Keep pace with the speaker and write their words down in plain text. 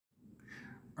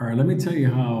All right, let me tell you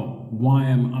why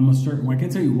I'm a certain way. I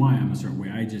can't tell you why I'm a certain way.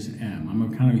 I just am.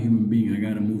 I'm a kind of human being. I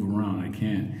got to move around. I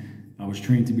can't. I was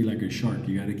trained to be like a shark.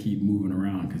 You got to keep moving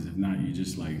around, because if not, you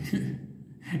just like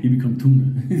you become tuna.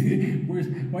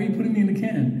 Why are you putting me in the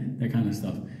can? That kind of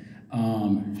stuff.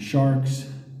 Sharks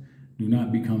do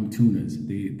not become tunas.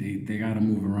 They got to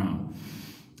move around.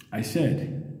 I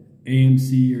said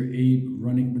AMC or Abe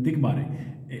running, but think about it.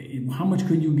 How much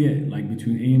could you get, like,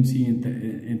 between AMC and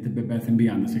Bed Bath &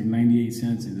 Beyond? It's like 98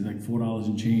 cents. It's like $4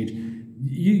 and change.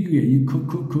 You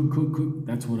cook.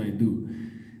 That's what I do.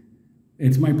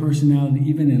 It's my personality.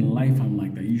 Even in life, I'm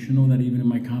like that. You should know that even in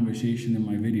my conversation, in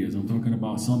my videos. I'm talking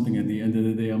about something. At the end of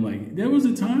the day, I'm like, there was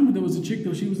a time when there was a chick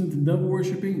that she was into devil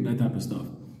worshiping, that type of stuff.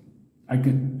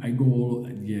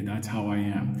 Yeah, that's how I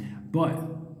am. But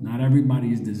not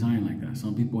everybody is designed like that.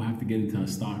 Some people have to get into a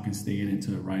stock and stay in it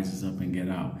until it rises up and get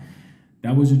out.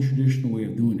 That was a traditional way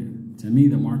of doing it. To me,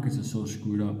 the markets are so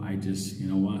screwed up. I just, you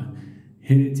know what,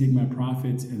 hit it, take my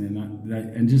profits, and then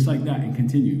and just like that, and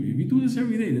continue. If you do this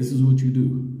every day, this is what you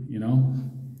do. You know,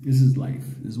 this is life.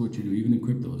 This is what you do. Even in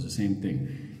crypto, it's the same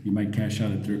thing. You might cash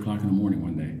out at 3 o'clock in the morning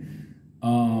one day.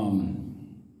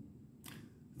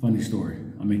 Funny story.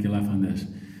 I'll make you laugh on this.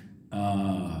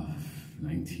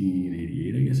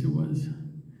 1988, I guess it was.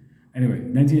 Anyway,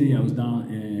 1988, I was down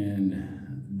in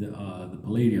the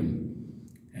Palladium.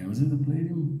 And was it the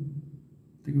Palladium?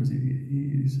 I think it was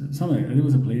 88, something like that. It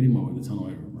was a Palladium or the tunnel,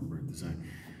 I remember at the time.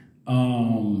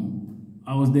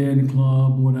 I was there in the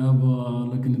club, whatever,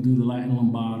 looking to do the Latin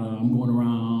Lambada. I'm going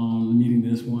around, meeting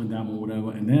this one, that one,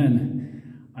 whatever. And then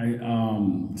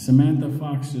Samantha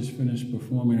Fox just finished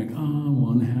performing, like, I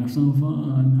want to have some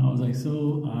fun. I was like,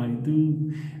 so I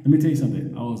do. Let me tell you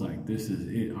something. I was like, this is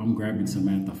it. I'm grabbing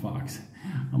Samantha Fox.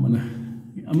 I'm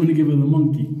gonna give her the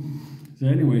monkey. So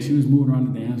anyway, she was moving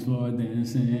around the dance floor,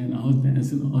 dancing. I was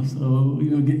dancing also, you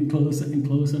know, getting closer and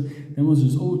closer. Then was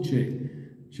this old chick.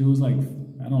 She was like,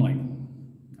 I don't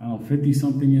know, 50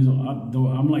 something years old.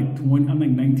 I'm like 20. I'm like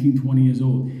 19, 20 years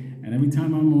old. And every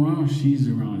time I'm around, she's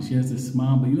around. She has this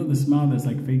smile, but you know the smile that's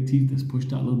like fake teeth that's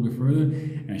pushed out a little bit further?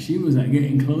 And she was like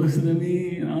getting closer to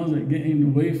me, and I was like getting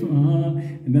away from her.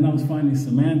 And then I was finding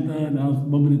Samantha, and I was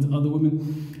bumping into other women.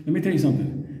 Let me tell you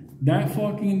something. That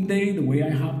fucking day, the way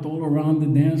I hopped all around the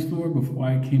dance floor before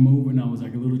I came over, and I was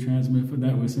like a little transmitter for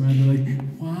that, with Samantha like,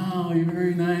 wow, you're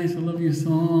very nice. I love your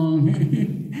song.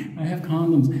 I have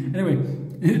condoms. Anyway,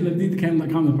 let's leave the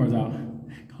condom parts out.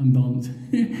 Condoms,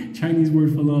 Chinese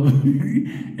word for love.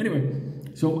 Anyway,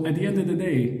 so at the end of the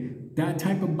day, that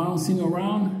type of bouncing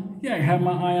around, yeah, I had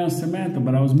my eye on Samantha,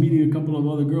 but I was meeting a couple of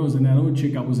other girls, and that old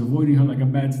chick, I was avoiding her like a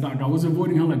bad stock. I was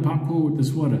avoiding her like popcorn with the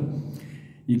sweater.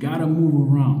 You gotta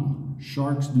move around.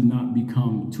 Sharks do not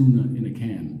become tuna in a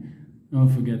can. Don't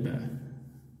forget that.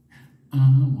 I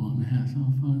wanna have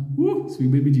some fun. Woo,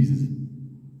 sweet baby Jesus.